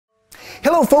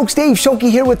Hello folks, Dave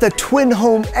Schulke here with the Twin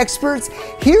Home Experts,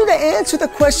 here to answer the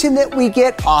question that we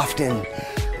get often.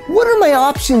 What are my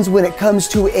options when it comes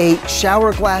to a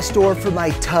shower glass door for my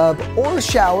tub or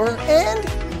shower, and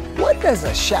what does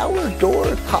a shower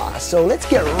door cost? So let's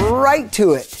get right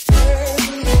to it.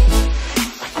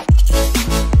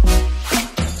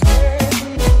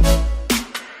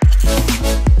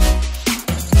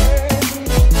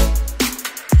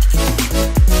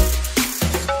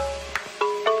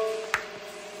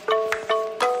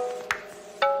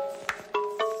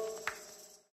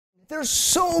 There's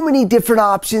so many different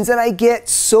options, and I get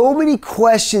so many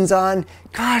questions on,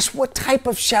 gosh, what type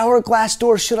of shower glass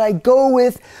door should I go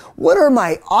with? What are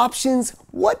my options?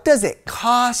 What does it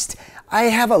cost? I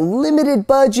have a limited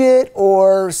budget,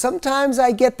 or sometimes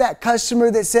I get that customer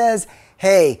that says,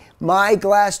 hey, my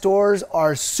glass doors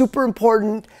are super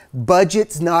important,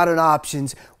 budget's not an option.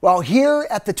 Well, here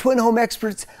at the Twin Home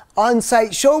Experts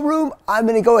on-site showroom, I'm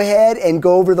gonna go ahead and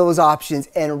go over those options.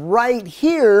 And right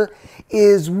here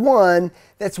is one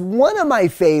that's one of my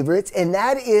favorites, and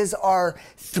that is our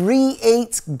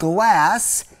 3/8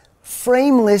 glass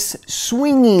frameless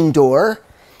swinging door.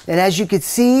 And as you can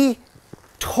see,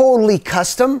 totally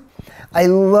custom. I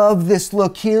love this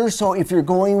look here. So if you're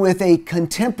going with a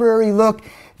contemporary look,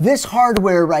 this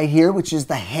hardware right here, which is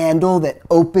the handle that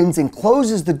opens and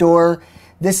closes the door,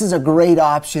 this is a great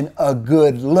option, a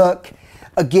good look.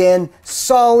 Again,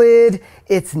 solid,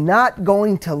 it's not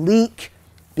going to leak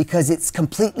because it's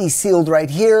completely sealed right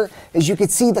here. As you can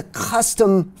see, the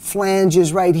custom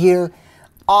flanges right here.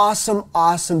 Awesome,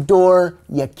 awesome door.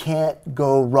 You can't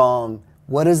go wrong.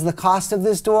 What is the cost of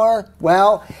this door?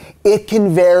 Well, it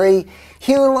can vary.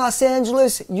 Here in Los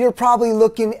Angeles, you're probably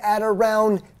looking at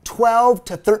around $1,200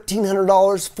 to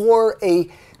 $1,300 for a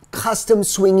custom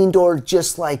swinging door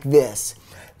just like this.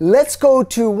 Let's go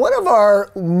to one of our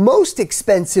most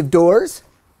expensive doors,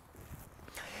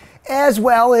 as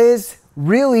well as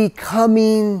really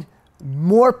coming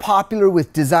more popular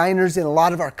with designers in a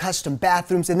lot of our custom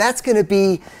bathrooms, and that's going to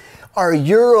be our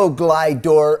Euroglide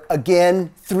door.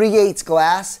 Again, 3/8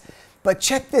 glass. But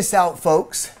check this out,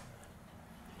 folks.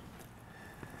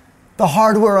 The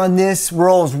hardware on this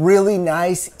rolls really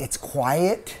nice. It's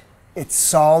quiet. It's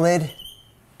solid.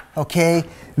 Okay,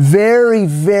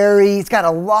 it's got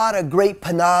a lot of great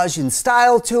panache and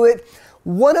style to it.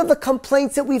 One of the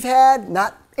complaints that we've had,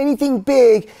 not anything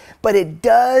big, but it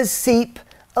does seep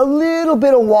a little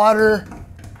bit of water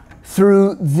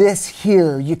through this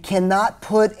here. You cannot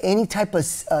put any type of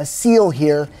seal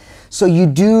here, so you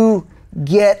do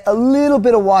get a little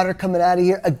bit of water coming out of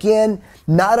here. Again,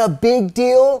 not a big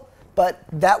deal, but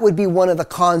that would be one of the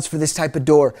cons for this type of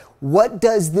door. What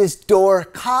does this door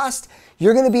cost?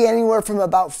 You're gonna be anywhere from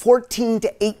about $1,400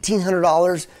 to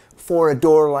 $1,800 for a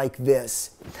door like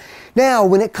this. Now,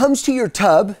 when it comes to your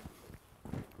tub,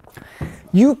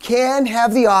 you can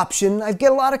have the option. I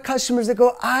get a lot of customers that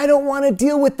go, I don't wanna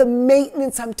deal with the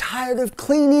maintenance. I'm tired of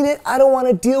cleaning it. I don't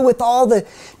wanna deal with all the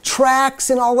tracks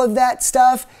and all of that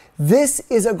stuff. This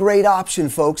is a great option,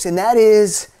 folks, and that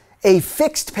is a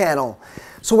fixed panel.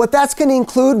 So what that's gonna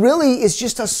include really is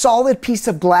just a solid piece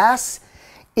of glass.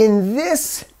 In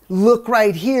this look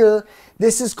right here,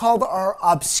 this is called our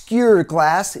obscure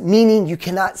glass, meaning you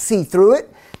cannot see through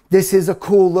it. This is a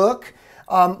cool look.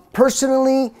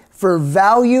 Personally, for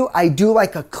value, I do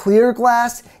like a clear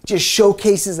glass. Just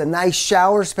showcases a nice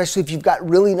shower, especially if you've got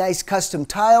really nice custom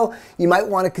tile. You might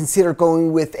want to consider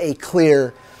going with a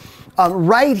clear.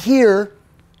 Right here,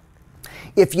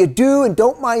 if you do and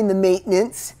don't mind the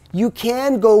maintenance, you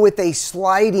can go with a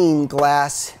sliding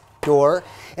glass door.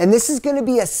 And this is going to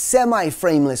be a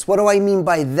semi-frameless. What do I mean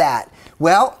by that?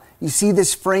 Well, you see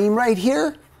this frame right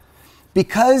here?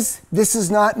 Because this is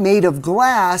not made of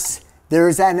glass, there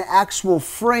is an actual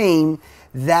frame.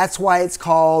 That's why it's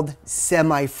called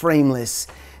semi-frameless.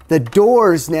 The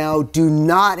doors now do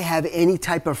not have any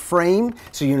type of frame,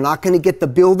 so you're not going to get the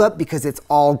buildup because it's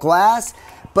all glass.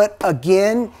 But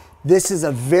again, this is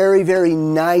a very, very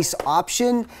nice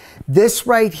option. This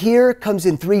right here comes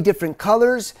in 3 different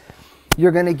colors.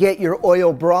 You're gonna get your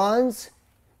oil bronze,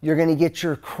 you're gonna get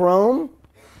your chrome,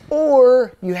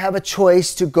 or you have a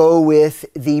choice to go with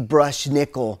the brushed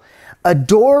nickel. A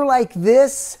door like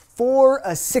this for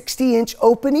a 60-inch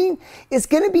opening is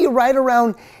gonna be right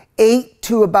around $800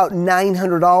 to about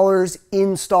 $900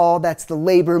 install. That's the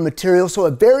labor material, so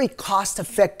a very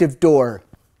cost-effective door.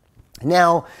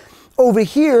 Now, over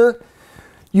here,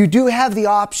 you do have the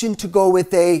option to go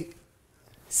with a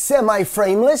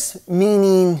semi-frameless,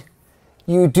 meaning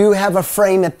you do have a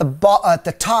frame at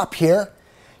the top here.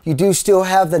 You do still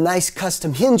have the nice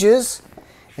custom hinges.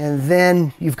 And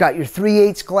then you've got your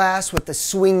 3/8 glass with the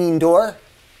swinging door.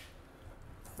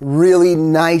 Really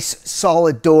nice,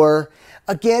 solid door.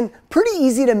 Again, pretty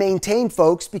easy to maintain,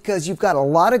 folks, because you've got a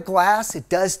lot of glass. It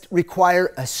does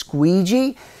require a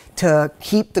squeegee to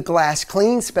keep the glass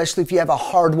clean, especially if you have a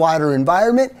hard water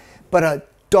environment, but a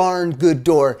darn good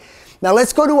door. Now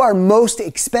let's go to our most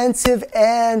expensive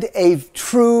and a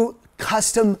true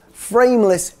custom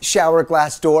frameless shower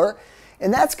glass door,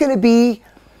 and that's going to be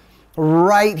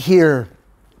right here.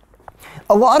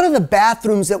 A lot of the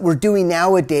bathrooms that we're doing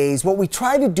nowadays, what we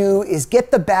try to do is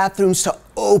get the bathrooms to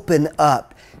open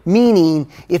up. Meaning,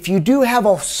 if you do have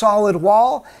a solid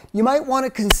wall, you might want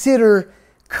to consider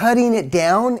cutting it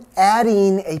down,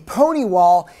 adding a pony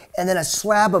wall, and then a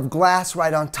slab of glass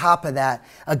right on top of that.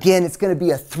 Again, it's going to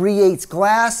be a 3/8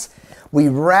 glass. We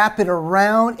wrap it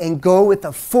around and go with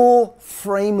a full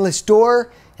frameless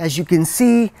door. As you can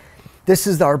see, this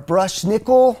is our brushed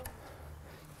nickel.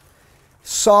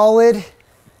 Solid.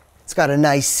 It's got a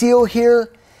nice seal here.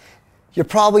 You're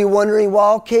probably wondering,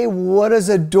 well, okay, what does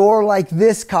a door like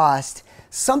this cost?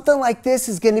 Something like this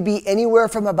is going to be anywhere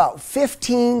from about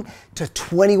 $1,500 to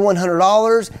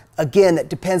 $2,100. Again, it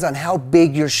depends on how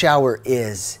big your shower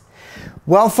is.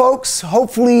 Well, folks,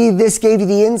 hopefully this gave you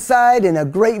the insight and a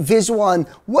great visual on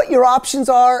what your options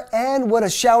are and what a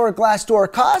shower glass door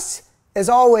costs. As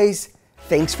always,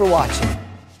 thanks for watching.